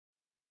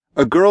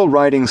A girl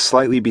riding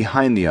slightly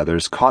behind the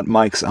others caught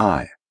Mike's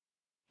eye.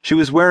 She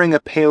was wearing a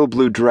pale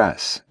blue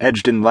dress,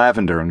 edged in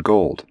lavender and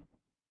gold.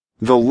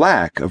 The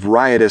lack of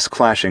riotous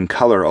clashing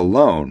color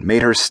alone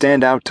made her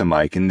stand out to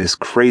Mike in this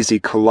crazy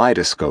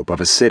kaleidoscope of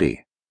a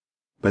city.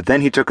 But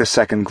then he took a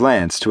second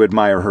glance to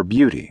admire her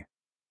beauty.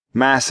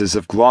 Masses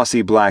of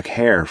glossy black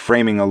hair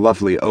framing a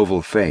lovely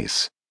oval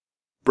face.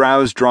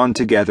 Brows drawn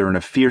together in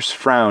a fierce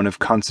frown of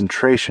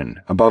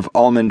concentration above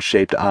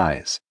almond-shaped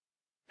eyes.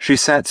 She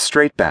sat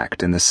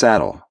straight-backed in the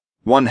saddle,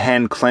 one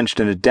hand clenched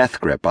in a death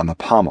grip on the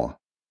pommel,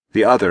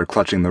 the other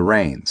clutching the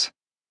reins.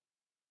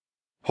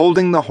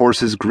 Holding the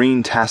horse's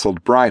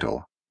green-tasseled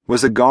bridle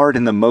was a guard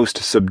in the most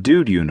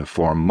subdued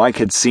uniform Mike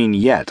had seen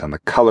yet on the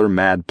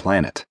color-mad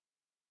planet.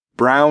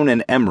 Brown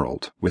and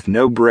emerald, with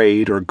no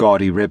braid or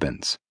gaudy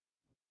ribbons.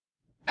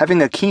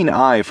 Having a keen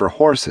eye for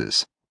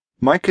horses,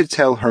 Mike could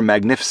tell her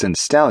magnificent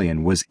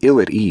stallion was ill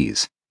at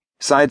ease,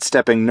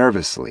 sidestepping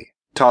nervously,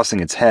 tossing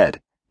its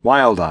head,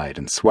 wild-eyed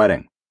and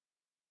sweating.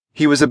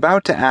 He was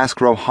about to ask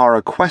Rohar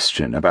a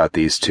question about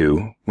these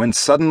two when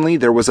suddenly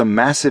there was a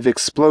massive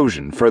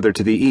explosion further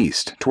to the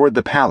east, toward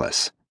the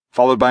palace,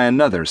 followed by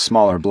another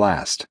smaller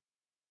blast.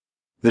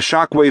 The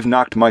shockwave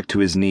knocked Mike to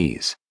his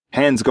knees,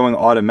 hands going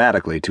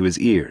automatically to his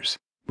ears,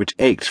 which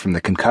ached from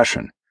the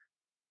concussion.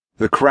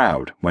 The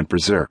crowd went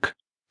berserk,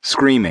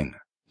 screaming,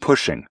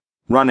 pushing,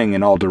 running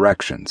in all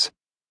directions.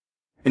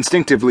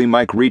 Instinctively,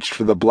 Mike reached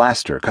for the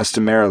blaster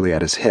customarily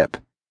at his hip.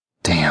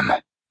 Damn,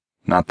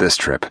 not this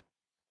trip.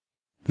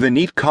 The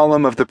neat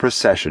column of the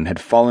procession had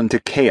fallen to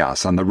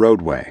chaos on the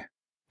roadway.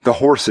 The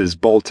horses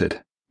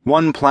bolted,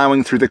 one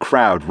plowing through the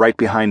crowd right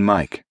behind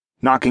Mike,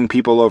 knocking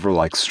people over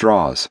like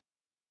straws.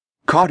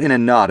 Caught in a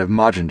knot of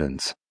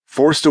Mahjundars,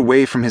 forced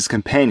away from his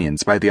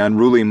companions by the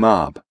unruly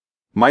mob,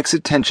 Mike's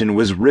attention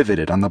was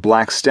riveted on the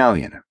black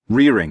stallion,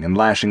 rearing and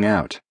lashing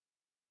out.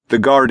 The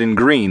guard in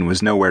green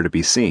was nowhere to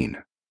be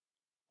seen.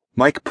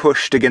 Mike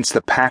pushed against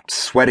the packed,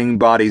 sweating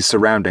bodies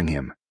surrounding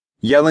him,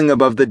 yelling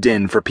above the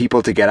din for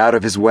people to get out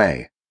of his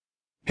way.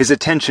 His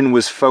attention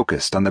was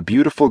focused on the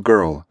beautiful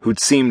girl who'd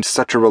seemed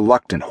such a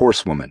reluctant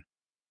horsewoman.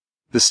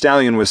 The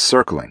stallion was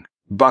circling,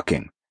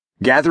 bucking,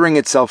 gathering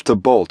itself to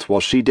bolt while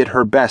she did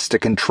her best to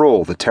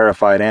control the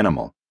terrified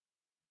animal.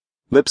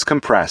 Lips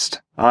compressed,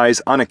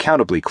 eyes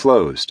unaccountably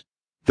closed,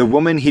 the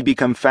woman he'd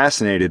become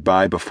fascinated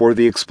by before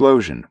the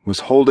explosion was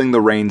holding the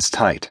reins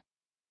tight.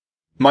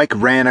 Mike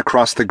ran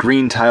across the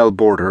green-tiled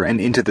border and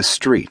into the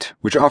street,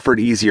 which offered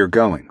easier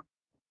going.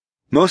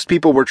 Most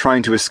people were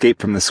trying to escape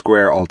from the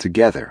square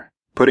altogether,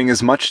 putting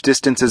as much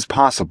distance as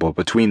possible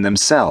between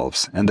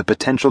themselves and the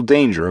potential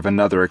danger of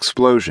another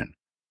explosion.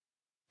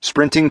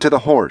 Sprinting to the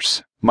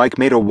horse, Mike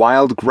made a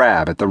wild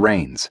grab at the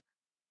reins.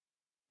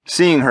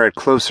 Seeing her at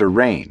closer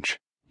range,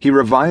 he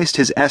revised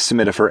his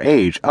estimate of her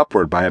age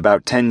upward by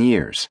about 10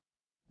 years.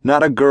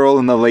 Not a girl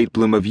in the late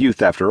bloom of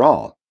youth after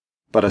all,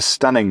 but a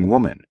stunning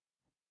woman.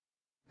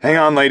 "Hang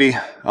on, lady.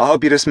 I'll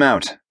help you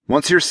dismount.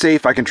 Once you're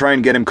safe, I can try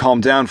and get him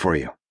calmed down for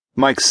you,"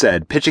 Mike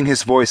said, pitching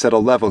his voice at a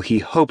level he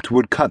hoped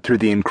would cut through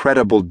the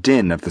incredible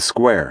din of the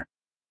square.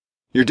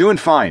 "You're doing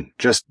fine.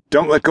 Just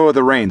don't let go of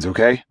the reins,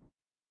 okay?"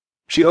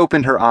 She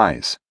opened her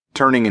eyes,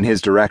 turning in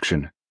his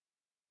direction.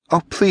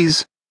 "Oh,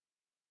 please."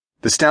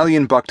 The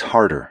stallion bucked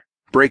harder,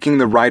 breaking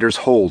the rider's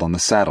hold on the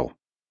saddle.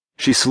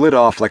 She slid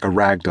off like a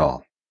rag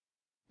doll.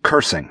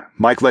 Cursing,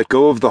 Mike let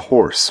go of the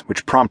horse,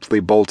 which promptly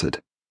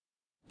bolted.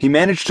 He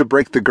managed to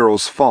break the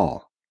girl's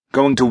fall,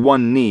 going to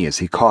one knee as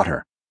he caught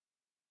her.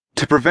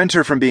 To prevent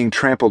her from being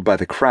trampled by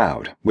the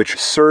crowd, which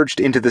surged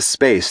into the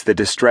space the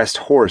distressed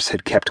horse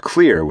had kept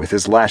clear with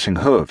his lashing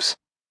hooves,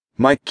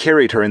 Mike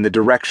carried her in the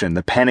direction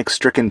the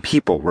panic-stricken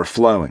people were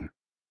flowing.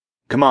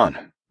 "Come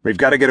on, we've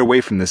got to get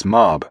away from this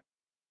mob."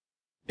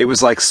 It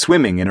was like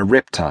swimming in a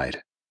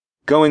riptide.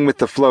 Going with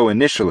the flow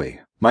initially,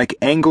 Mike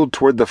angled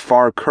toward the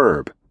far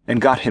curb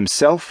and got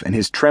himself and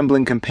his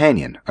trembling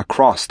companion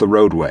across the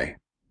roadway.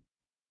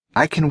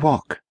 "I can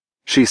walk,"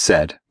 she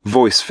said,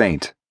 voice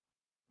faint.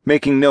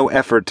 Making no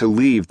effort to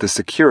leave the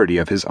security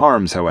of his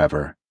arms,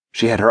 however,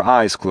 she had her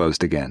eyes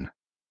closed again.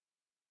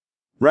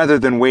 Rather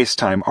than waste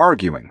time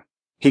arguing,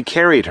 he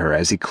carried her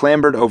as he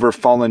clambered over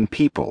fallen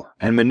people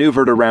and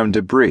maneuvered around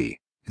debris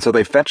until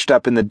they fetched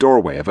up in the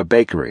doorway of a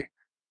bakery.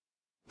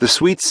 The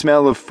sweet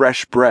smell of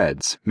fresh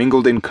breads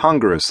mingled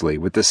incongruously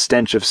with the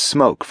stench of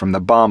smoke from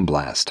the bomb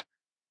blast.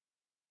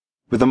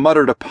 With a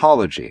muttered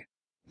apology,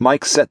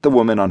 Mike set the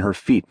woman on her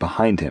feet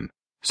behind him,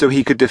 so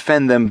he could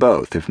defend them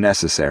both if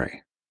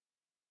necessary.